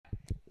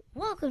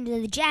Welcome to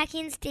the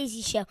Jackie and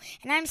Stacy Show,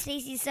 and I'm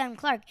Stacy's son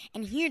Clark,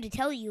 and here to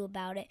tell you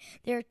about it.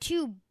 There are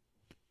two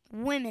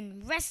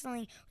women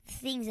wrestling with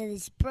things of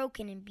this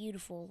broken and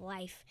beautiful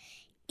life.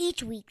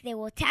 Each week, they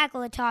will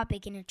tackle a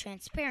topic in a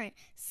transparent,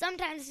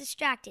 sometimes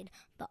distracted,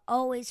 but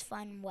always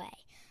fun way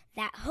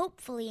that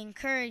hopefully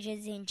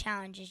encourages and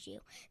challenges you.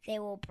 They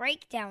will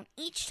break down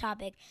each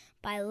topic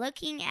by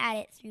looking at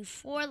it through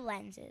 4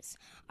 lenses: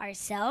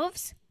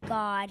 ourselves,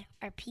 God,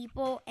 our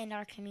people, and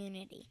our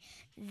community.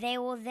 They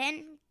will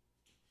then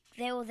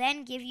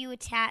give you a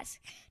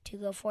task to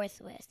go forth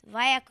with.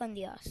 Vaya con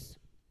Dios.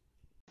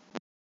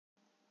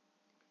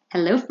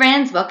 Hello,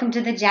 friends. Welcome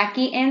to the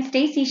Jackie and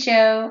Stacy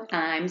Show.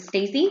 I'm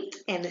Stacy.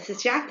 And this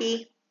is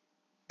Jackie.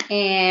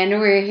 And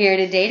we're here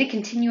today to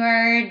continue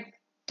our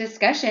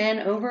discussion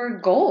over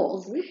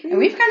goals. Mm-hmm.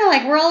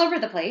 And we're all over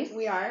the place.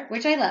 We are.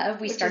 Which I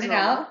love. We started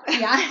out.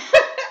 Yeah.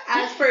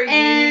 As per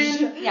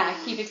usual. Yeah,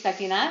 keep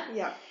expecting that.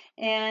 Yeah.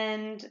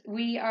 And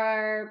we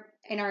are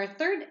in our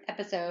 3rd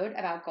episode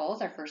about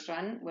goals. Our first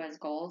one was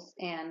goals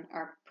and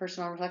our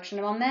personal reflection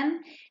on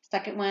them.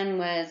 Second one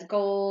was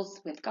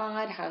goals with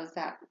God. How's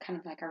that kind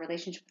of like our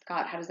relationship with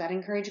God? How does that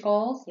encourage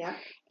goals? Yeah.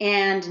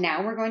 And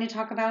now we're going to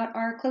talk about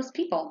our close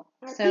people.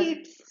 Our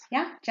peeps.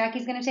 Yeah,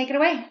 Jackie's going to take it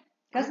away.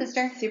 Go,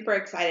 sister. Super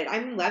excited.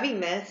 I'm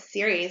loving this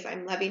series.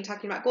 I'm loving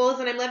talking about goals,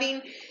 and I'm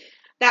loving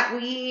that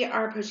we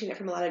are approaching it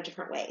from a lot of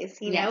different ways.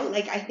 You know,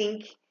 like I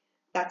think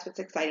that's what's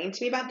exciting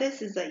to me about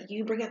this is that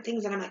you bring up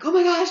things and I'm like, oh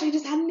my gosh, I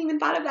just hadn't even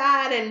thought of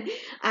that.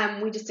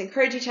 And we just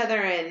encourage each other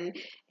and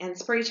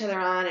spur each other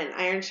on, and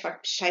iron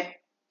sharp.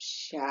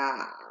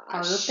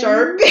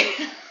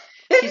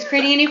 She's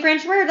creating a new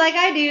French word like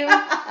I do.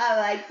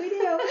 Like we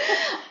do.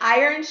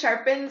 Iron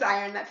sharpens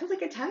iron. That feels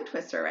like a tongue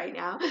twister right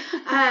now.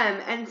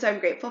 And so I'm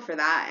grateful for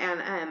that.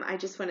 And I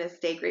just want to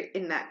stay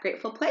in that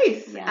grateful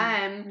place.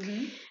 Yeah.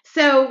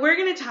 So we're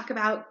going to talk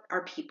about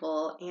our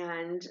people,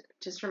 and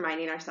just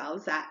reminding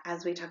ourselves that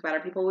as we talk about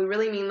our people, we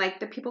really mean like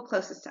the people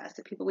closest to us,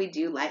 the people we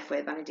do life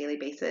with on a daily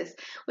basis,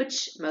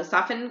 which most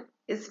often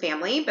is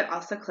family, but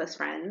also close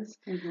friends.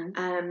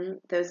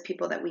 Those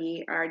people that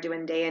we are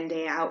doing day in,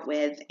 day out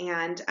with.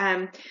 And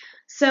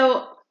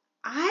so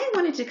I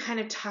wanted to kind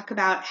of talk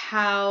about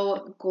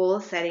how goal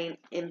setting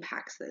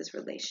impacts those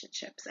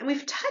relationships. And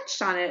we've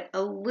touched on it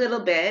a little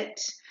bit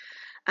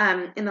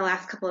in the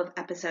last couple of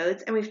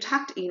episodes. And we've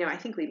talked, I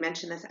think we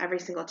mentioned this every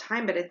single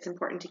time, but it's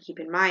important to keep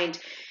in mind,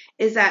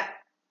 is that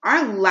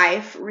our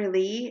life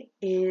really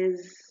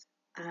is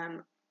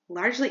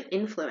largely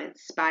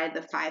influenced by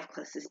the 5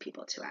 closest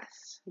people to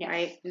us,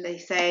 right? And they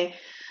say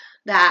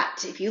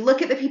that if you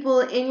look at the people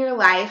in your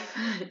life,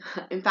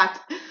 in fact,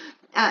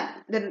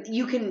 then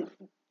you can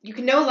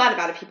know a lot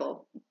about a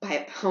people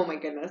by, oh my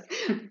goodness,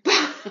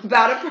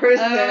 about a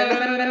person.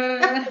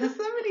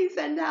 Somebody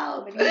send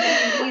help.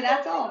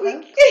 That's all.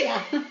 We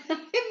can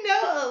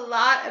know a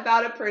lot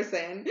about a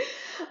person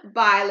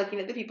by looking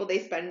at the people they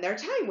spend their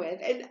time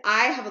with. And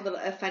I have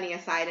a funny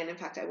aside, and in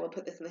fact, I will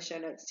put this in the show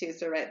notes too,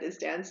 so write this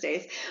down,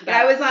 Stace. But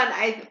I was on,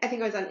 I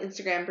think I was on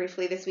Instagram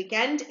briefly this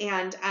weekend,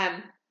 and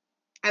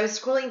I was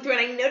scrolling through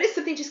and I noticed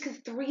something just because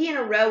 3 in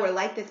a row were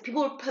like this.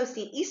 People were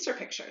posting Easter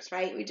pictures,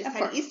 right? We just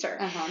had Easter.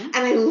 And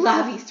I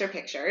love Easter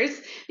pictures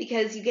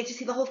because you get to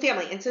see the whole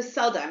family. And so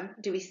seldom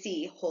do we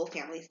see whole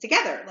families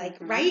together. Like,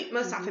 right?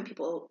 Most often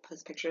people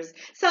post pictures,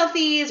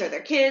 selfies or their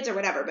kids or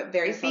whatever, but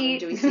very seldom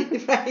do we see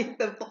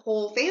the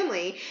whole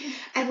family.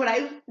 And what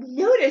I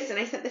noticed, and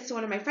I sent this to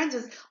one of my friends,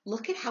 was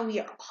look at how we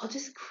are all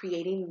just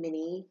creating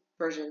mini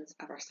versions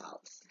of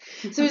ourselves.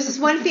 So there's this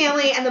one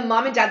family, and the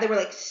mom and dad, they were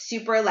like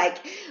super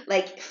like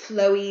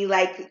flowy,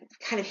 like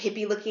kind of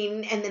hippie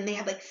looking, and then they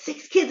had like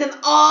 6 kids, and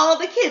all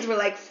the kids were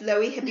like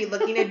flowy, hippie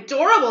looking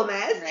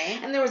adorableness. Right.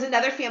 And there was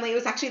another family, it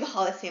was actually the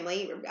Hollis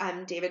family,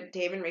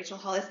 Dave and Rachel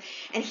Hollis,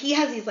 and he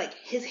has these like,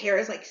 his hair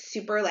is like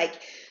super like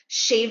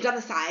shaved on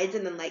the sides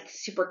and then like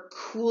super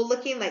cool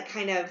looking, like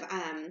kind of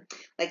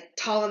like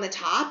tall on the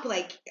top,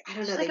 like I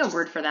don't know. There's like a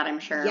word for that, I'm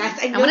sure. Yes,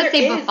 I want to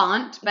say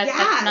bouffant, but yeah,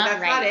 that's not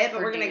that's right. Not it.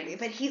 But we're gonna.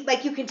 But he,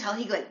 like, you can tell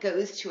he like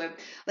goes to a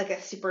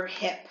super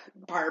hip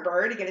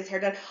barber to get his hair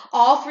done.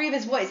 All 3 of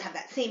his boys have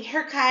that same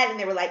haircut, and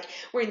they were like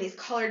wearing these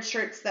collared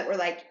shirts that were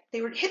like,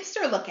 they were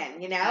hipster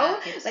looking,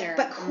 like,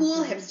 but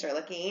cool hipster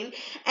looking.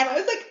 And I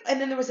was like, and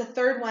then there was a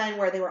 3rd one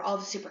where they were all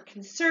super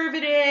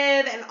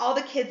conservative, and all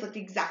the kids looked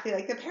exactly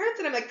like their parents.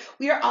 And I'm like,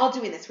 we are all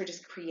doing this. We're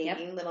just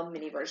creating little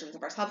mini versions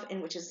of ourselves,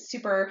 and which is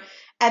super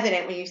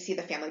evident when you see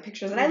the family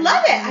pictures. And I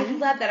love it. I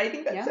love that. I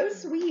think that's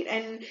so sweet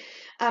and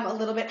a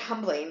little bit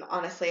humbling,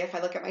 honestly, if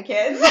I look at my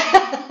kids.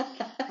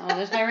 Oh,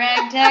 there's my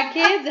ragtag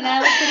kids, and I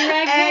look pretty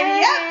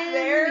ragtag. And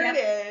there it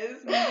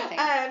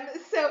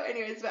is. So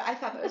anyways, but I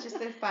thought that was just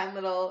a fun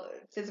little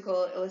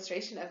physical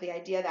illustration of the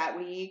idea that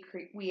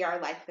we are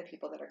like the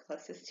people that are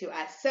closest to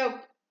us. So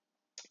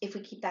if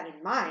we keep that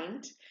in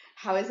mind,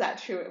 how is that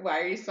true? Why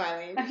are you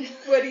smiling?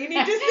 What do you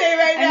need to say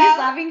right now? I'm just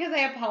laughing because I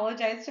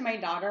apologized to my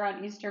daughter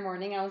on Easter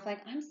morning. I was like,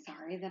 I'm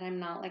sorry that I'm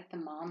not like the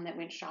mom that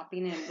went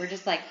shopping, and we're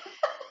just like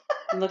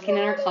looking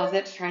in our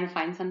closet trying to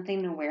find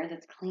something to wear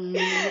that's clean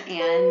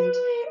and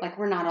like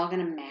we're not all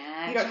gonna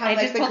match. You don't have I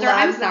like just the told her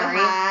I'm gloves and the sorry.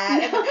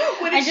 hat. No,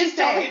 What did she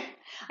say?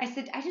 I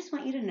said, I just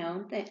want you to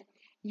know that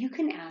you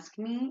can ask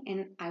me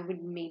and I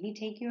would maybe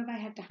take you if I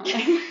had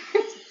time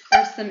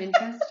or some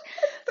interest.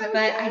 So But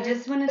good. I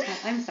just want to tell,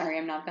 I'm sorry,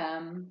 I'm not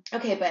them.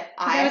 Okay, but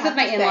I was with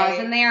my in-laws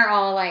and they are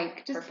all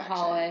like just perfection.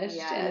 polished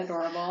Yes. and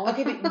adorable.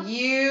 Okay, but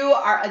you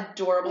are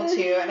adorable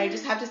too. And I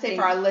just have to say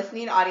for our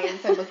listening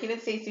audience, I'm looking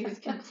at Stacey, who's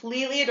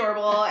completely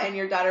adorable, and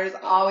your daughter is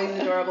always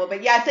adorable.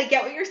 But yes, I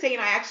get what you're saying.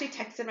 I actually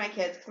texted my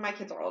kids, because my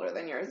kids are older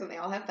than yours and they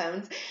all have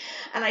phones.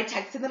 And I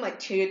texted them like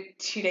two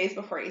days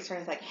before Easter.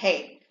 And I was like,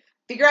 hey,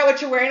 figure out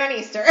what you're wearing on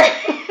Easter.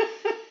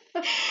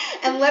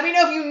 And let me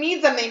know if you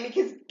need something,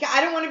 because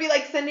I don't want to be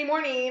like Sunday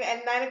morning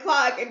at 9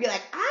 o'clock and be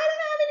like, I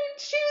don't have any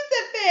shoes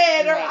that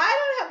fit, or I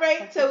don't have, right?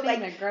 That's so the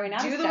thing,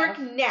 like, do the work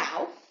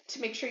now to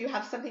make sure you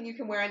have something you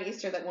can wear on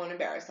Easter that won't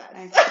embarrass us.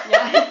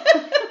 Yeah.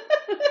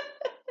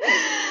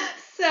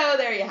 So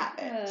there you have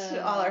it,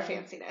 all our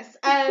fanciness.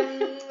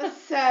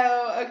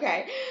 So,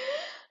 okay.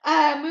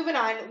 Moving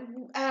on,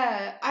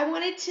 I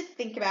wanted to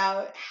think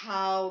about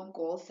how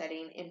goal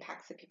setting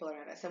impacts the people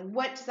around us, and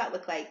what does that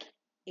look like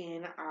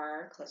in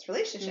our close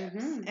relationships.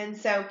 Mm-hmm. And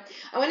so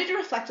I wanted to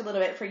reflect a little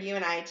bit for you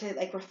and I to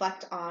like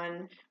reflect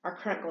on our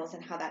current goals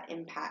and how that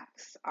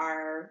impacts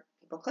our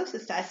people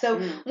closest to us. So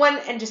one,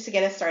 and just to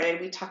get us started,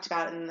 we talked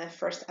about in the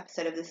first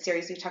episode of this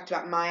series, we talked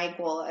about my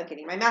goal of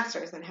getting my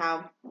master's, and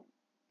how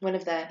one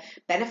of the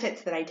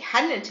benefits that I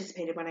hadn't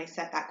anticipated when I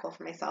set that goal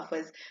for myself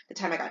was the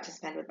time I got to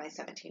spend with my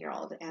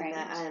 17-year-old,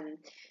 and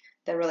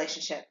the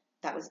relationship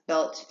that was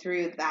built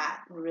through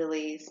that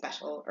really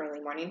special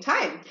early morning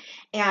time.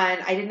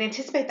 And I didn't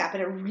anticipate that,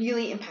 but it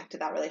really impacted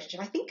that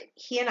relationship. I think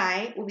he and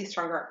I will be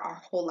stronger our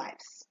whole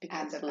lives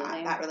because of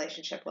that. That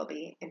relationship will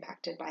be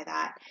impacted by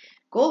that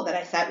goal that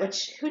I set,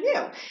 which who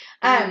knew?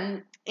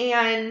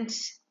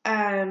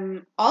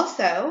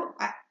 Also,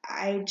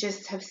 I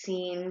just have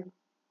seen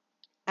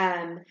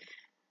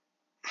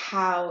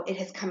how it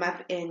has come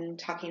up in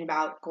talking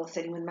about goal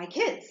setting with my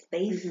kids.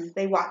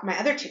 They watch my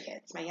other two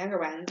kids, my younger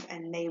ones,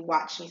 and they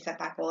watch me set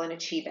that goal and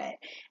achieve it,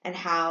 and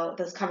how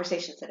those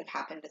conversations that have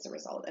happened as a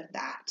result of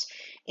that,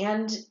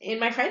 and in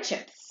my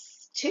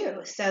friendships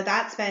too. So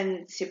that's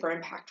been super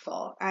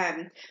impactful.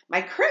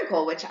 My current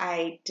goal, which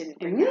I didn't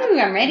bring up,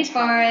 I'm ready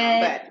for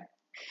it. But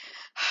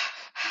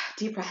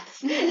deep breaths.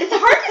 It's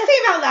hard to say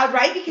them out loud,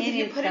 right? Because if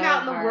you put them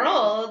out in the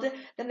world,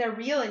 then they're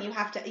real, and you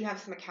have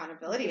some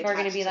accountability. People are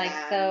going to be like,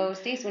 them. So,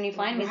 Stace, when you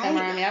find me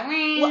somewhere, I'm like,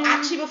 well,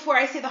 actually, before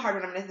I say the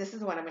hard one, this is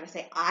the one I'm going to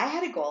say. I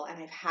had a goal,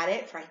 and I've had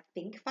it for I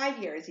think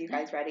 5 years. You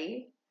guys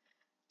ready?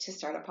 To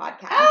start a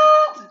podcast.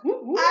 I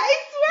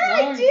swear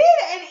I did.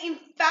 And in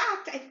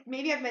fact,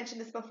 maybe I've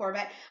mentioned this before,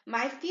 but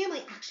my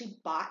family actually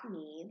bought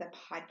me the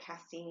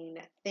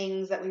podcasting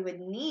things that we would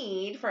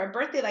need for a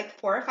birthday like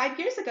 4 or 5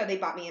 years ago. They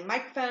bought me a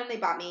microphone. They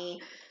bought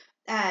me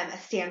a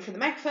stand for the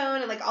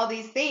microphone and like all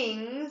these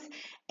things.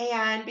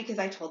 And because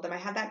I told them I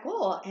had that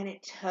goal, and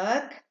it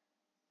took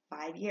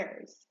 5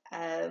 years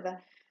of,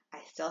 I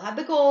still had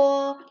the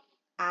goal.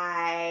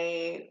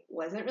 I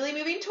wasn't really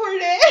moving toward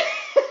it.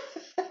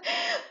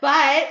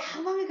 But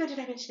how long ago did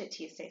I mention it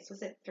to you, Stace?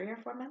 Was it 3 or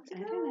 4 months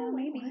ago? I don't know,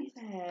 maybe. Was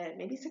it?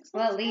 Maybe 6 months ago?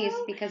 Well, at least,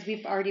 ago? because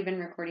we've already been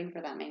recording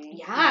for that many.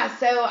 Yeah,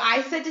 so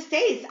I said to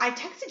Stace, I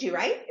texted you,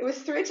 right? It was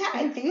through a text.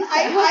 I think so.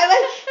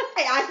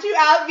 I asked you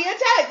out via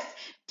text.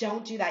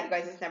 Don't do that, you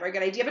guys. It's never a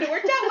good idea, but it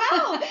worked out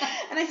well.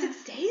 And I said,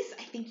 Stace,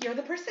 I think you're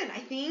the person. I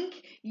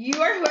think you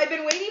are who I've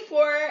been waiting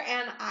for,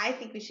 and I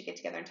think we should get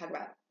together and talk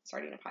about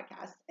starting a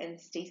podcast. And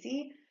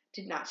Stacey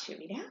did not shoot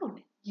me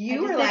down.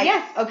 You were like,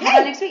 yes, okay,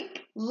 next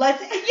week. That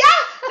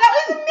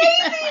was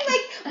amazing.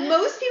 Like,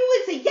 most people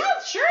would say, yeah,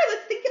 sure,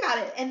 let's think about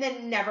it, and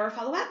then never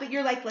follow up. But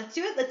you're like, let's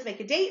do it. Let's make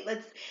a date.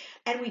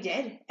 And we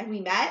did, and we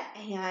met,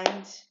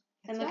 and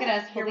look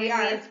at us. Here we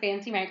are. These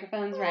fancy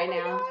microphones right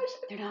now. Gosh,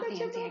 they're not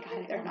fancy. I got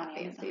it. They're not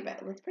fancy,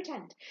 but let's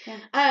pretend.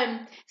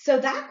 Yeah. So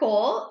that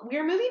goal,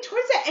 we're moving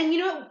towards it. And you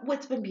know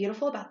what's been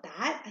beautiful about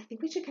that? I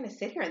think we should kind of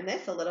sit here in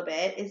this a little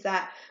bit, is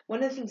that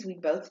one of the things we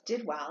both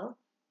did well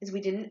is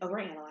we didn't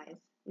overanalyze.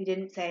 We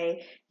didn't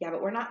say, yeah,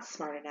 but we're not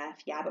smart enough.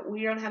 Yeah, but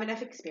we don't have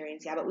enough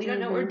experience. Yeah, but we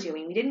don't know what we're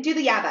doing. We didn't do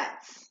the yeah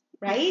buts,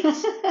 right?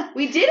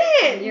 We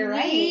didn't. You're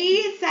right.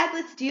 We said,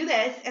 let's do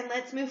this and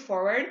let's move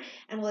forward,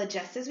 and we'll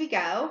adjust as we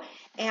go.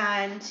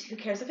 And who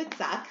cares if it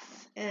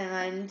sucks?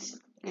 And it's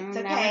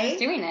okay. Now we're just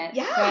doing it.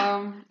 Yeah.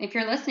 So if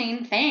you're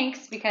listening,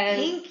 thanks, because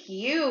thank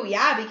you.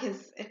 Yeah,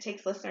 because it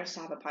takes listeners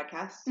to have a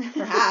podcast,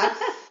 perhaps.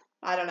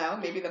 I don't know.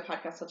 Maybe the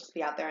podcast will just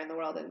be out there in the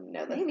world and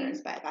no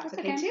listeners, but that's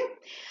okay too.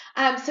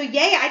 So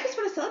yay, I just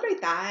want to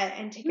celebrate that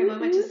and take a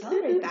moment to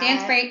celebrate that.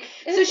 Dance break.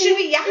 So should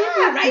we? Yeah,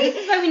 right. This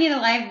is why we need a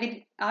live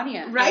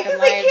audience, right? Because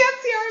like they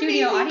can't see our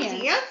studio amazing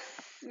audience. Dance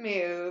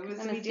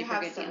moves. We do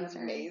have some dancers.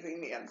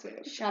 amazing dance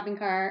moves. Shopping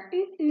cart.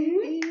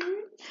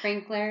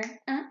 Sprinkler.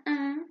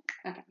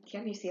 Okay.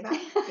 Can you see that?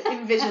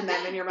 Envision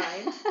them in your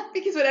mind,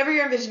 because whatever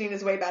you're envisioning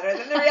is way better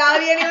than the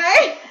reality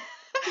anyway.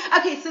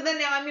 Okay, so then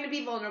now I'm going to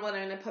be vulnerable and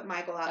I'm going to put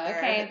my goal out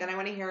there. But then I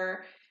want to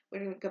hear we're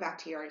going to go back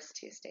to yours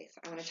too, Stace.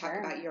 I want to talk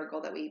about your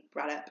goal that we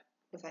brought up.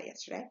 Was that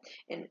yesterday?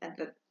 In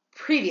the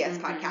previous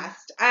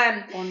podcast.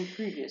 On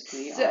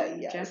previously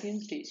on Jackie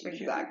and Stacey.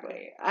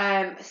 Exactly.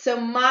 So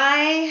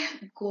my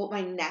goal,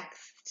 my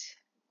next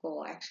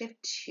goal, I actually have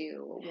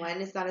two.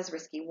 One is not as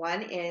risky.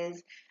 One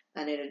is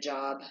I need a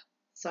job.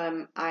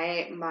 So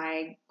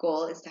my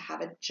goal is to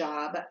have a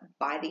job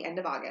by the end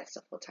of August,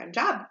 a full-time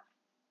job.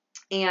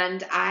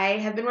 And I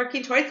have been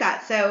working towards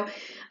that. So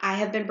I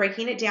have been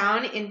breaking it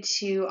down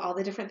into all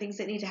the different things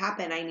that need to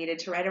happen. I needed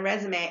to write a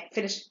resume,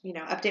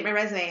 update my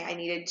resume. I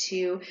needed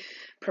to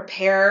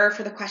prepare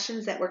for the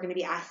questions that were going to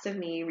be asked of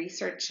me,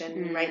 research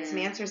and write some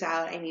answers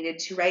out. I needed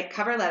to write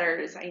cover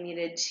letters. I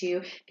needed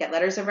to get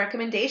letters of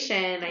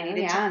recommendation. I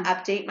needed to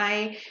update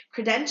my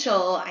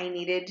credential. I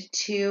needed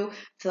to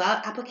fill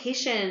out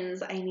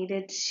applications. I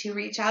needed to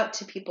reach out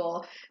to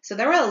people. So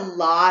there were a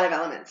lot of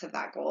elements of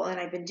that goal, and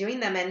I've been doing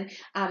them. And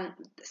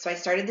so I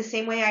started the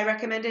same way I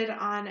recommended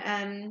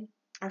on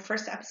our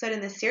first episode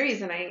in this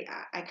series, and I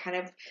kind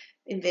of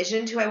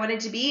envisioned who I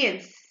wanted to be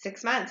in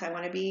 6 months. I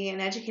want to be an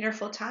educator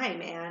full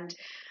time, and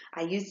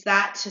I used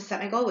that to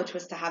set my goal, which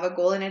was to have a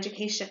goal in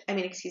education.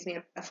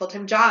 A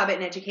full-time job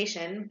in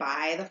education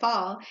by the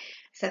fall.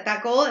 Set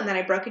that goal, and then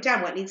I broke it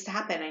down. What needs to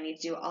happen? I need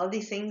to do all of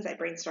these things. I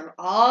brainstormed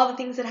all the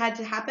things that had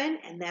to happen,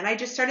 and then I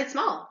just started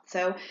small.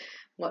 So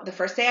the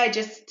first day I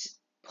just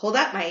pulled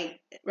up my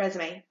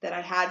resume that I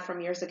had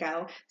from years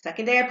ago.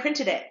 Second day I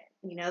printed it.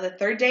 The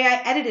third day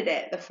I edited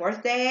it. The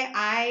fourth day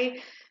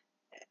I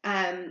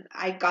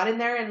got in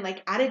there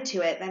and added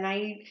to it. And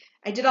I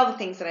did all the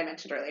things that I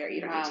mentioned earlier.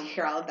 You don't need to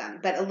hear all of them,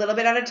 but a little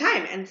bit at a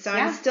time. And so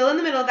I'm still in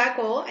the middle of that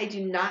goal. I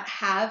do not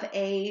have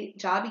a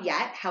job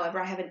yet. However,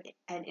 I have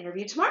an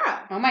interview tomorrow.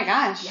 Oh my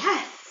gosh.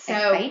 Yes.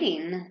 So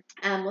exciting.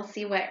 We'll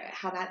see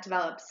how that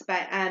develops.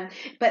 But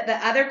the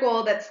other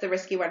goal that's the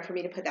risky one for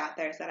me to put out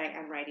there is that I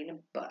am writing a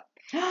book.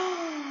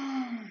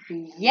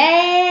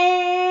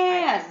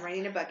 Yes! I'm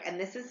writing a book, and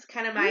this is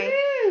kind of my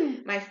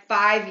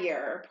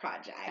 5-year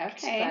project.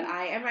 Okay. But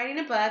I am writing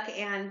a book,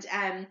 and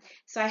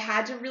so I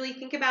had to really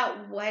think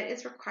about what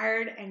is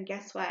required, and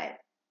guess what?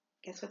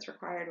 Guess what's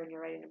required when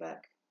you're writing a book?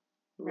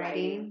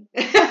 Writing.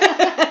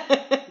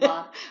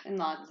 Lots and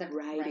lots of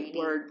writing.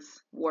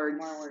 Words. More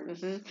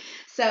words. Mm-hmm.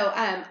 So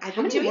I've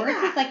been doing that.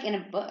 How many words is in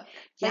a book?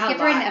 You've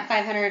written a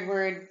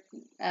 500-word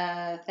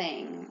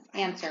thing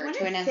answer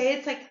to an essay. Say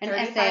it's an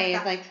essay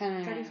is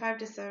 35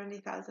 to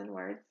 70,000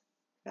 words,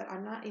 but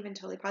I'm not even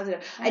totally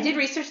positive. I did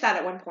research that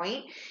at one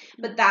point,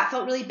 but that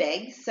felt really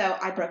big, so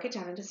I broke it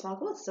down into small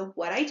goals. So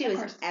what I do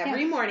is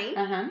every morning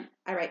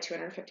I write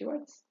 250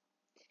 words.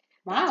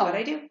 Wow. That's what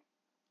I do.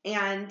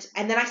 And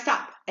then I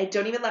stop. I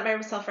don't even let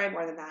myself write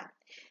more than that.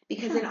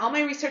 Because in all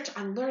my research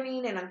on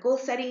learning and on goal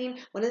setting,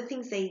 one of the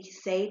things they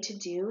say to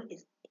do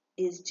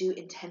is do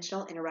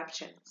intentional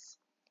interruptions.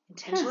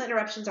 Intentional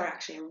interruptions are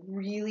actually a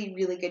really,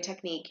 really good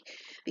technique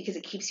because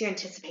it keeps you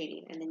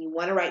anticipating, and then you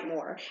want to write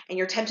more. And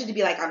you're tempted to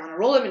be like, I'm on a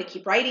roll, I'm going to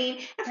keep writing.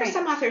 And for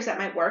some authors that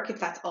might work if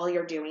that's all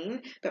you're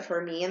doing. But for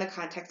me, in the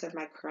context of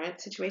my current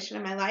situation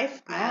in my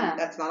life,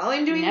 that's not all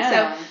I'm doing. No.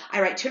 So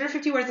I write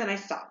 250 words and I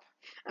stop.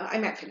 I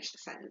might finish the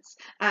sentence.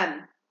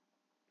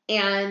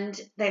 And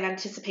then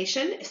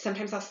anticipation,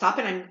 sometimes I'll stop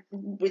and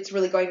it's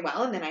really going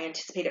well, and then I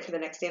anticipate it for the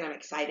next day and I'm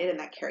excited, and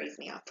that carries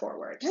me on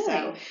forward. Really?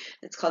 So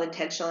it's called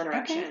intentional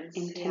interruptions.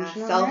 Okay.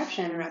 Intentional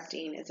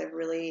self-interrupting is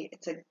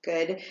it's a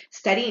good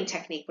studying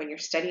technique when you're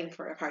studying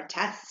for a hard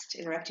test,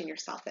 interrupting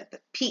yourself at the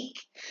peak.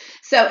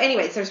 So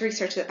anyways, there's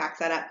research that backs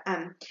that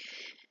up.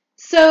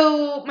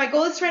 So my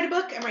goal is to write a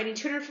book. I'm writing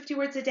 250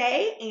 words a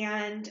day,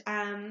 and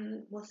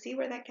we'll see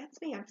where that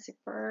gets me. I'm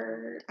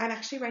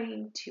actually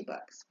writing 2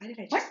 books. Why did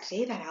I just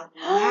say that out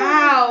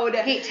loud?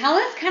 Okay,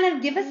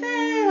 give us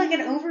an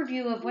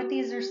overview of what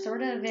these are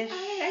sort of ish.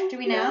 Do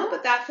we know?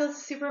 But that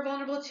feels super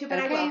vulnerable too, but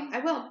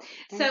I will.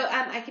 So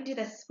I can do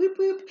this. Whoop,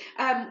 whoop.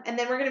 And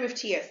then we're going to move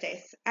to you,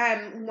 Stace.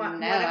 One of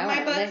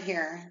my books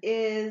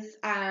is,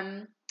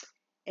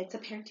 it's a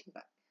parenting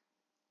book.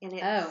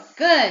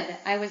 Good.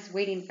 I was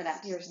waiting for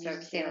that. You're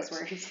so say those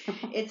words.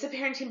 It's a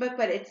parenting book,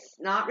 but it's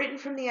not written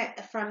from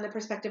the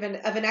perspective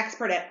of an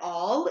expert at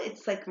all.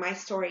 It's like my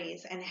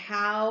stories and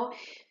how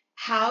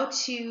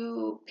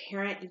to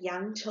parent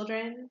young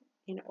children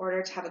in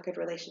order to have a good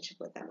relationship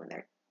with them when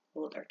they're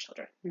older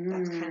children.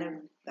 That's kind of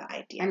the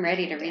idea. I'm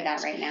ready to read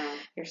that right now.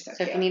 You're so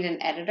cute. If you need an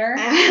editor,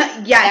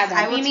 yes,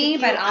 I will be me,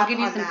 but I'll give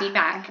you some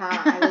feedback.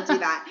 I will do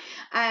that.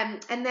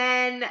 And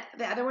then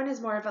the other one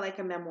is more of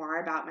a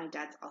memoir about my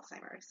dad's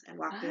Alzheimer's and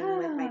walking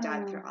with my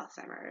dad through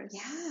Alzheimer's.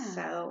 Yeah.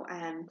 So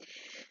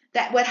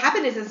that what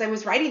happened is I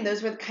was writing,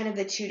 those were kind of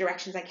the 2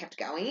 directions I kept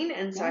going,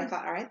 and so I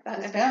thought, all right,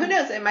 who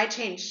knows, it might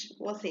change.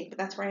 We'll see, but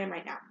that's where I am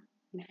right now.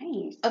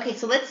 Nice. Okay,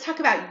 so let's talk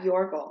about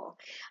your goal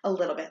a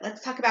little bit.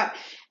 Let's talk about,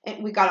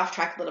 we got off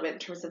track a little bit in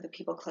terms of the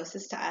people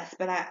closest to us,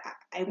 but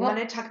I want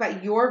to talk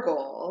about your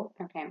goal.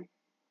 Okay.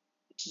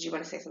 Did you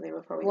want to say something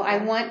before we go on? I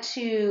want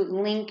to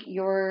link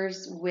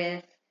yours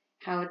with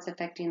how it's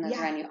affecting those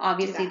around you.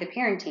 Obviously, the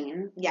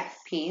parenting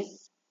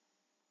piece.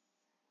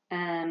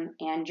 And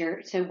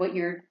so what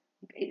you're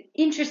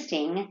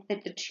interesting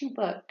that the two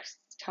books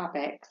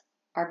topics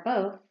are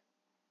both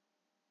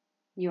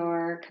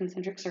your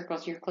concentric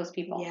circles, your close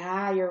people.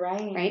 Yeah, you're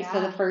right. Right? Yeah.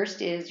 So the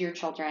first is your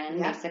children,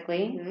 Yep.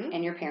 basically, Mhm.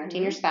 and your parenting,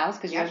 Mhm. your spouse,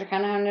 because you Yep. guys are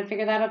kind of having to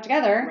figure that out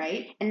together.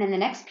 Right. And then the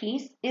next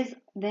piece is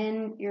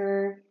then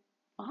your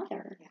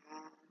father. Yeah.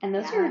 And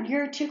those are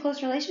your two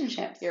close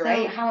relationships. You're so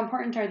right. how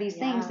important are these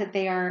things Yeah. that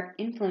they are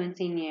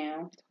influencing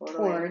you Totally.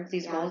 towards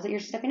these Yeah. goals that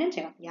you're stepping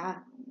into? Yeah.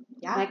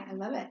 Yeah. Like, I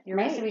love it. You're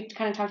right? right. So we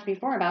kind of talked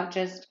before about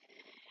just,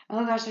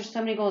 oh gosh, there's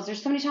so many goals.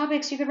 There's so many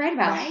topics you could write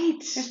about. Right.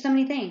 There's so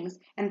many things.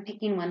 And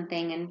picking one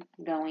thing and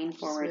going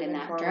forward in moving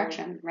that forward.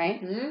 direction,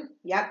 right? Mhm.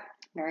 Yep.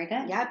 Very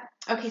good. Yep.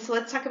 Okay, so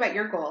let's talk about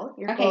your goal.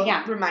 Your Okay, goal.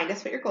 yeah. Remind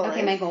us what your goal is.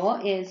 Okay, my goal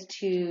is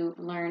to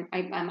learn.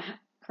 I'm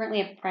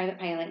currently a private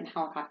pilot in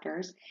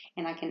helicopters,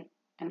 and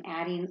I'm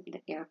adding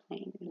the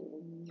airplane.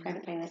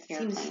 Private pilot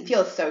airplane.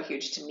 Feels so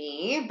huge to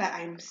me, but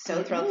I'm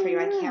so thrilled for you.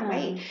 I can't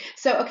wait.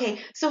 So, okay,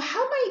 so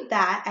how might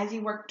that, as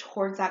you work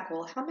towards that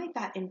goal, how might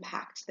that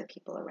impact the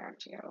people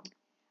around you?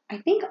 I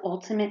think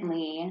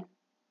ultimately,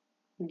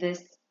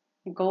 this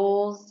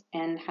goals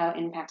and how it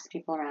impacts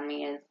people around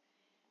me is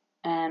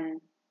a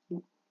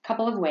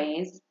couple of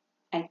ways.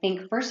 I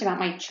think first about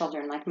my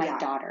children, like my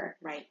daughter.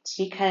 Right.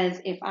 Because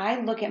if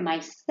I look at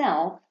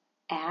myself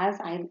as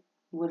I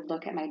would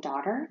look at my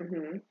daughter,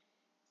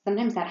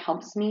 sometimes that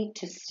helps me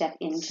to step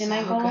into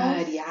my goals.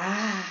 Good,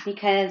 yeah.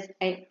 Because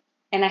I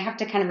have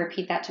to kind of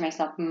repeat that to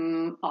myself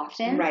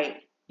often. Right.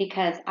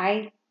 Because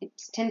I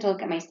tend to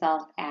look at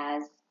myself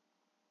as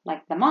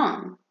like the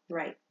mom.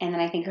 Right. And then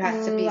I think, who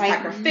has to be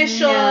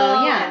sacrificial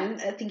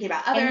and thinking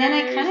about others. And then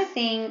I kind of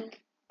think,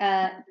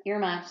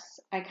 earmuffs,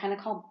 I kind of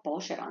call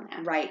bullshit on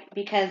that. Right.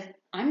 Because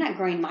I'm not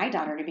growing my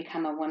daughter to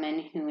become a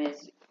woman who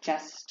is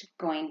just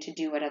going to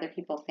do what other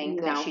people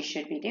think that she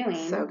should be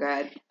doing. So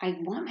good. I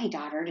want my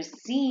daughter to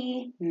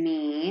see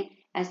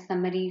me as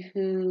somebody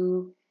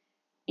who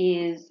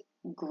is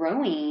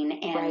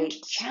growing and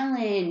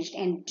challenged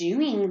and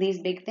doing these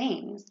big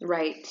things.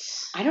 Right.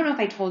 I don't know if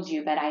I told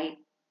you, but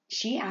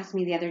she asked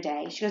me the other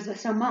day, she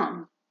goes, so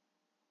Mom,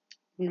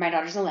 my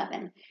daughter's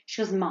 11.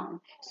 She goes,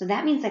 Mom, so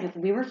that means like if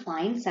we were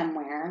flying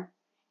somewhere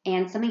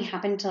and something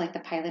happened to like the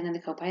pilot and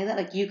the co-pilot,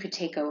 like you could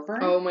take over.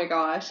 Oh my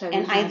gosh.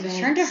 And I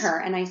turned to her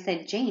and I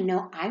said, Jane,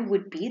 no, I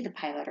would be the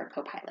pilot or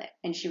co-pilot.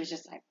 And she was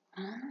just like,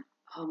 huh?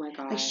 Oh my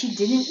gosh. Like she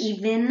didn't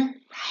even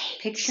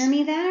picture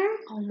me there.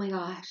 Oh my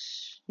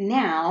gosh.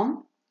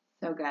 Now.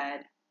 So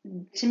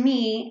good. To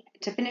me,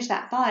 to finish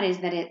that thought is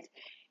that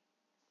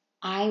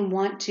I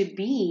want to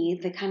be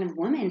the kind of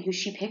woman who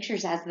she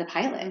pictures as the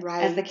pilot,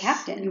 as the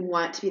captain. You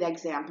want to be the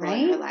example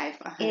in her life,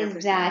 100%.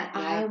 Is that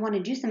I want to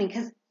do something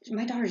because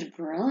my daughter's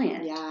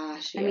brilliant. Yeah,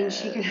 she is. I mean,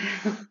 she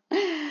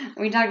could.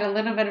 We talked a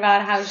little bit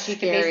about how she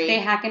could basically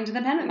hack into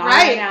the Pentagon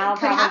right now.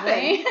 Could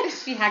probably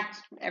she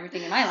hacked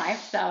everything in my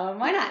life, so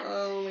why not?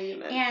 Oh my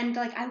goodness. And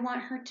like, I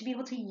want her to be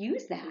able to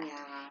use that,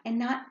 and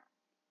not.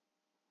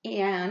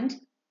 And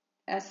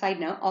a side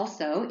note,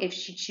 also, if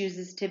she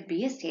chooses to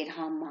be a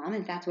stay-at-home mom,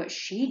 if that's what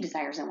she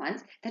desires and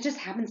wants, that just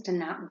happens to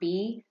not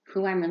be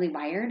who I'm really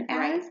wired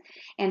as,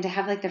 and to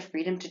have like the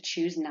freedom to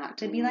choose not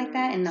to be like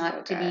that, and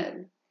not to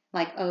be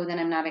like, oh, then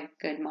I'm not a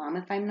good mom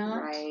if I'm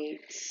not. Right.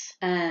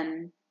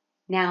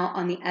 Now,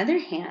 on the other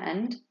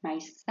hand, my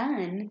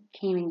son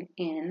came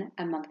in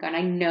a month ago, and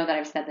I know that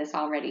I've said this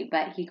already,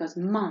 but he goes,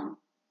 Mom,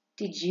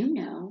 did you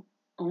know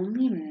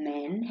only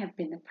men have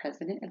been the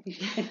president of the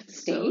United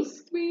States? So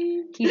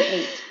sweet. He's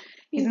 8.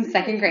 He's in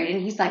 2nd grade,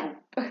 and he's like,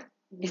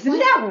 isn't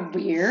that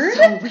weird?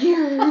 So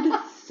weird.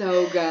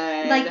 So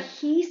good. Like,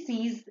 he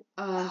sees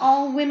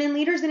all women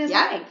leaders in his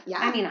life. Yeah.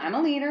 I mean, I'm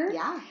a leader.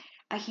 Yeah.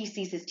 He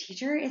sees his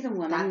teacher is a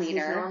woman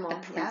leader. The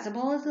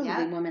principal is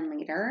a woman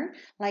leader.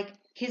 Like,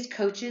 his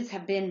coaches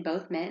have been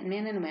both men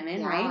and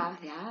women, right?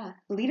 Yeah.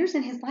 Leaders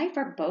in his life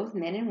are both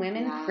men and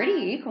women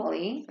pretty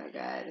equally. So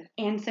good.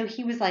 And so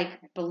he was, like,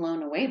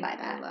 blown away by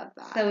that. I love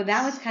that. So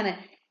that was kind of...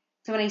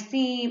 So when I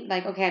see,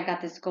 like, okay, I've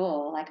got this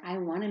goal, like, I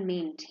want to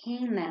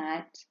maintain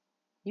that.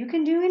 You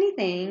can do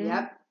anything.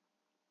 Yep.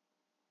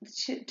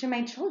 To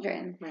my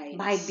children. Right.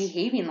 By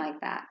behaving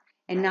like that.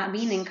 And not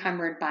being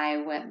encumbered by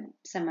what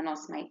someone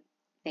else might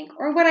think,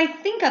 or what I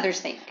think others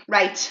think.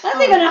 Right.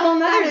 That's even a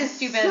whole other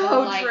stupid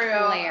so like true.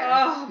 layer.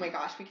 Oh my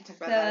gosh, we can talk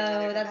about that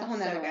another day. That's a whole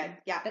nother so one. Good.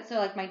 Yeah. But so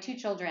like my 2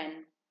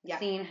 children,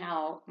 seeing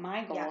how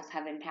my goals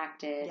have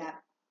impacted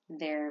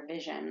their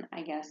vision,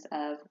 I guess,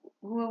 of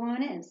who a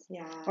woman is.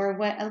 Yeah. Or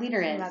what a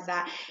leader is. I love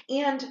that.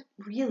 And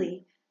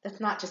really, that's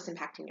not just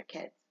impacting your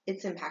kids.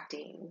 It's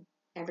impacting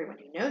everyone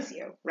who knows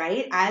you,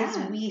 right? As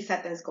we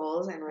set those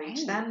goals and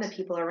reach them, the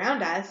people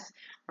around us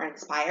are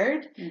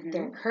inspired,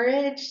 they're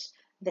encouraged,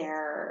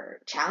 they're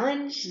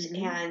challenged,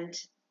 and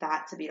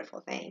that's a beautiful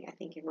thing. I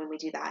think when we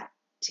do that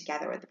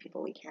together with the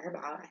people we care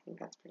about, I think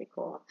that's pretty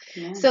cool.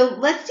 Yeah. So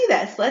let's do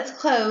this. Let's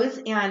close.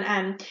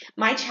 And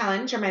my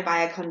challenge, or my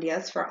via con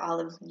Dios for all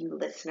of you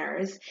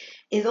listeners,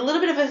 is a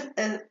little bit of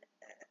a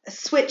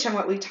switch on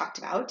what we talked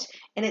about.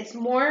 And it's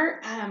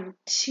more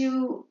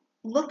to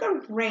look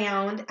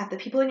around at the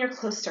people in your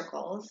close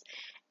circles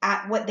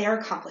at what they're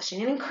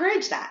accomplishing and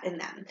encourage that in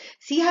them.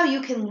 See how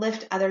you can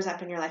lift others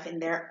up in your life in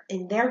their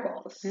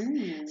goals.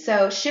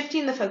 So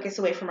shifting the focus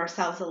away from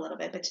ourselves a little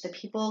bit, but to the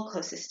people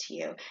closest to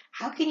you.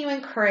 How can you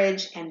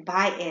encourage and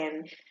buy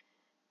in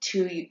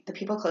to the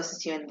people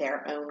closest to you in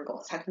their own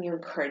goals? How can you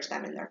encourage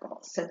them in their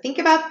goals? So think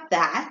about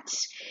that,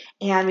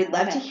 and we'd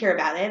love to hear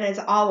about it. As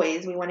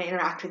always, we want to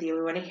interact with you.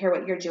 We want to hear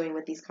what you're doing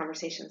with these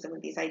conversations and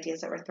with these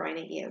ideas that we're throwing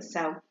at you.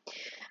 So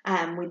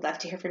we'd love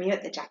to hear from you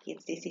at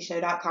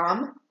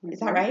thejackieandstacyshow.com. Is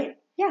that right?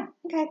 Yeah.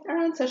 Okay. Or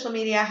on social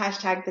media,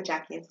 hashtag The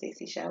Jackie and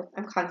Stacey Show.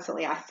 I'm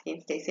constantly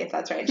asking Stacey if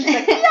that's right. She's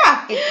like,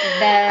 yeah. It's the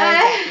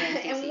Jackie and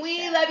Stacey And we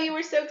Show. love you.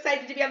 We're so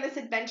excited to be on this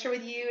adventure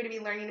with you, to be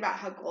learning about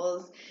how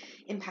goals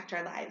impact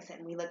our lives.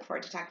 And we look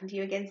forward to talking to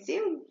you again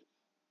soon.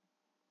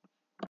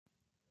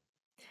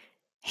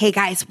 Hey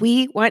guys,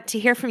 we want to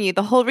hear from you.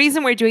 The whole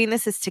reason we're doing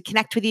this is to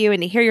connect with you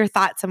and to hear your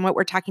thoughts on what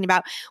we're talking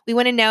about. We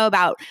want to know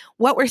about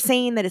what we're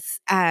saying that is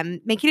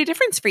making a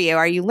difference for you.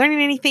 Are you learning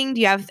anything?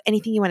 Do you have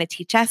anything you want to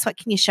teach us? What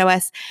can you show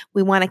us?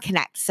 We want to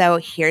connect. So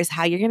here's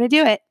how you're going to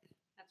do it.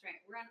 That's right.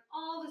 We're on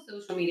all the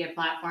social media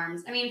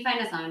platforms. I mean,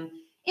 find us on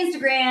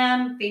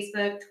Instagram,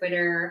 Facebook,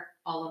 Twitter,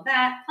 all of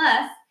that.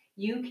 Plus,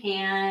 you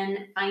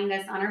can find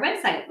us on our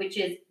website, which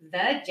is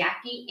The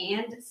Jackie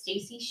and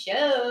Stacey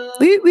Show.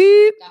 Woot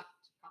woot.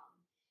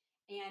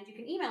 And you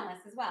can email us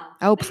as well.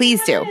 Oh, But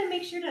please you have do. to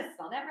make sure to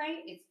spell that right.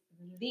 It's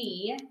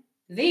the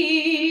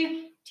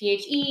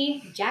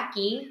THE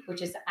Jackie,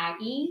 which is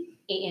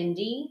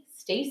IEAND,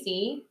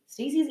 Stacey.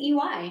 Stacey's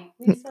EY.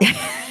 We spell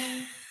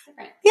it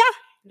different. Yeah.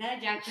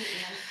 The Jackie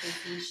and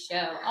Stacey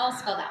Show. All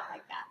spelled out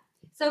like that.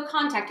 So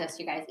contact us,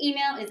 you guys.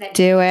 Email is at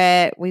Do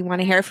it. We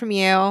want to hear from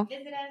you.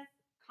 Visit us,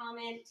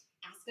 comment,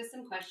 ask us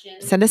some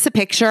questions. Send us a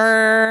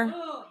picture.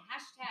 Oh,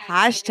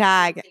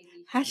 Hashtag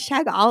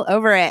all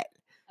over it.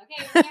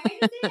 Okay, we can't wait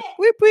to see it.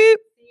 Whoop whoop.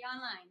 See you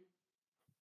online.